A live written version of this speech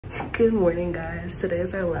Good morning, guys. Today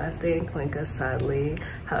is our last day in Cuenca, sadly.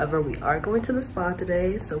 However, we are going to the spa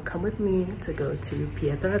today, so come with me to go to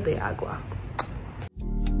Piedra de Agua.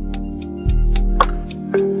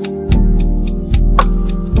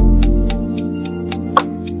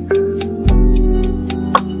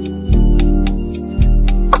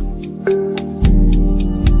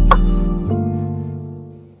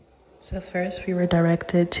 So first we were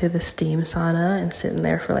directed to the steam sauna and sitting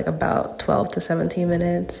there for like about 12 to 17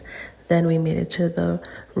 minutes. Then we made it to the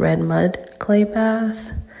red mud clay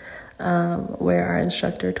bath, where our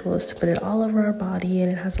instructor told us to put it all over our body,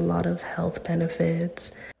 and it has a lot of health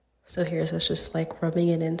benefits. So here's us just like rubbing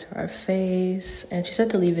it into our face, and she said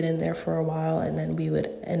to leave it in there for a while, and then we would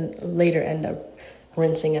later end up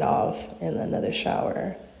rinsing it off in another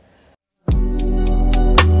shower.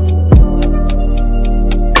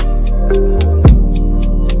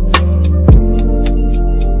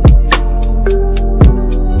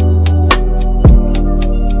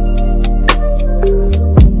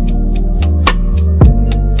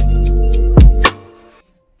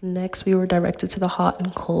 Next, we were directed to the hot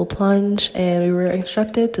and cold plunge, and we were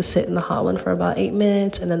instructed to sit in the hot one for about 8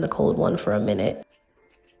 minutes and then the cold one for a minute.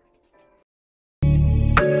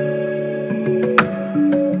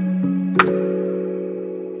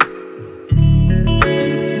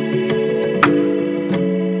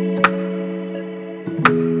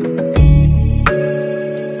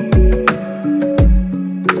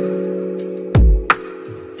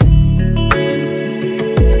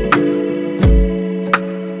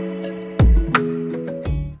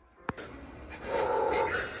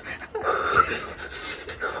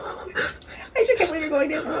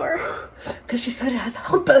 Going in more because she said it has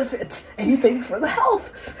health benefits. Anything for the health.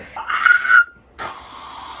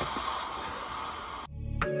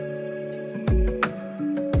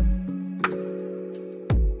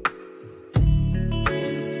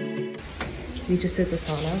 We just did the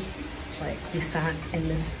sauna. Like, we sat in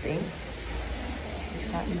this thing. We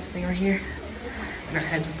sat in this thing right here, and our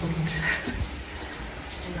heads were pulling into that.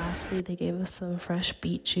 And lastly, they gave us some fresh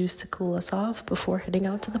beet juice to cool us off before heading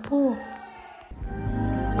out to the pool.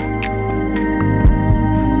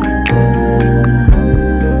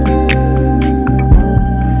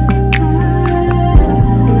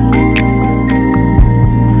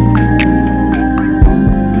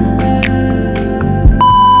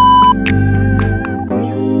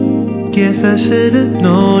 Guess I should have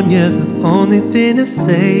known, yes, the only thing to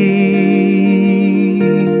say.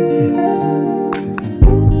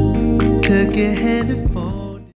 Took your hand